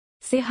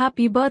say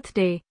happy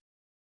birthday.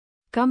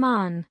 Come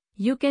on,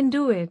 you can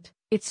do it.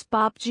 It's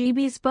Pape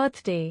Djiby's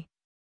birthday.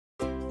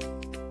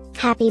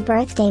 Happy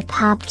birthday,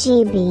 Pape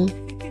Djiby.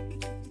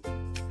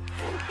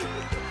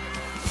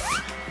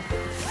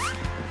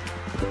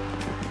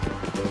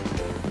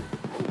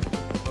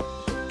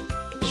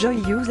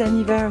 Joyeux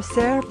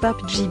anniversaire,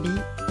 Pape Djiby.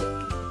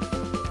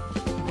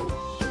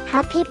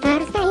 Happy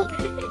birthday,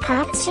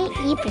 Pape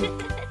Djiby.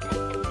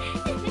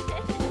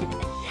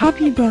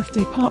 Happy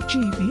birthday, Pape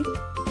Djiby.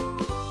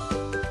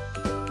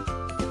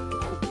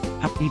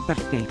 Happy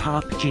birthday,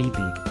 Pape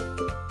Djiby.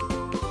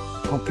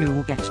 Hope you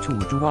will get to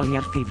do all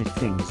your favorite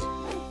things.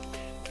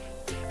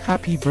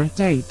 Happy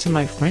birthday to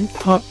my friend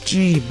Pape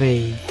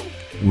Djiby.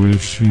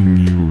 Wishing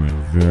you a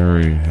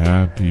very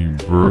happy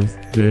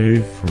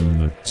birthday from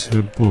the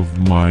tip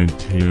of my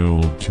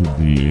tail to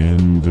the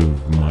end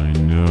of my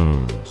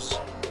nose.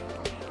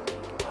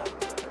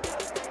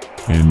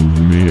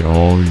 And may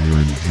all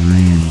your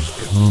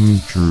dreams come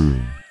true.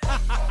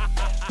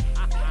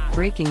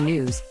 Breaking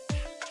news.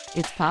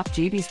 It's Pape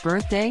Djiby's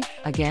birthday,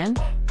 again?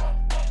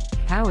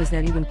 How is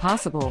that even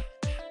possible?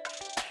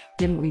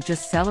 Didn't we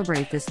just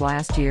celebrate this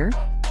last year?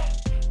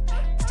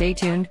 Stay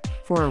tuned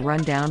for a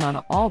rundown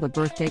on all the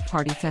birthday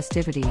party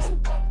festivities.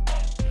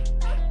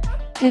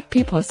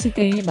 Happy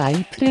birthday,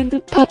 my friend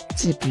Pape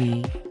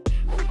Djiby.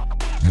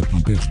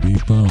 Happy birthday,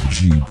 Pape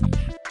Djiby.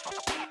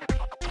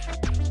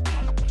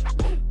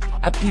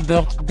 Happy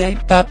birthday,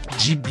 Pape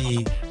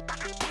Djiby.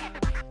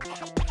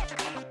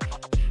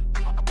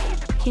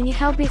 Can you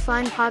help me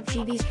find Pape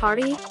Djiby's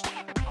party?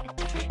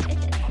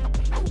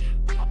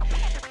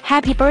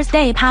 Happy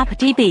birthday, Pape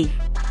Djiby.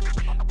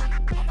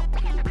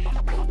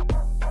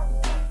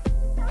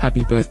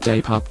 Happy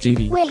birthday, Pape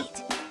Djiby.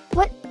 Wait,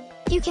 what?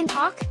 You can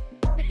talk?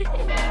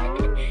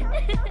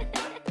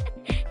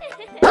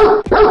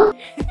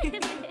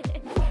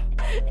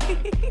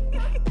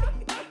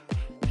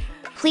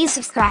 Please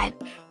subscribe,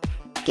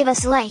 give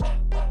us a like,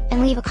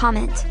 and leave a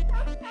comment.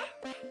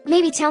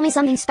 Maybe tell me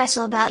something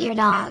special about your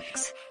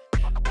dogs.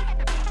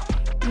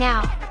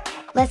 Now,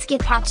 let's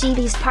get Pape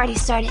Djiby's party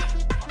started.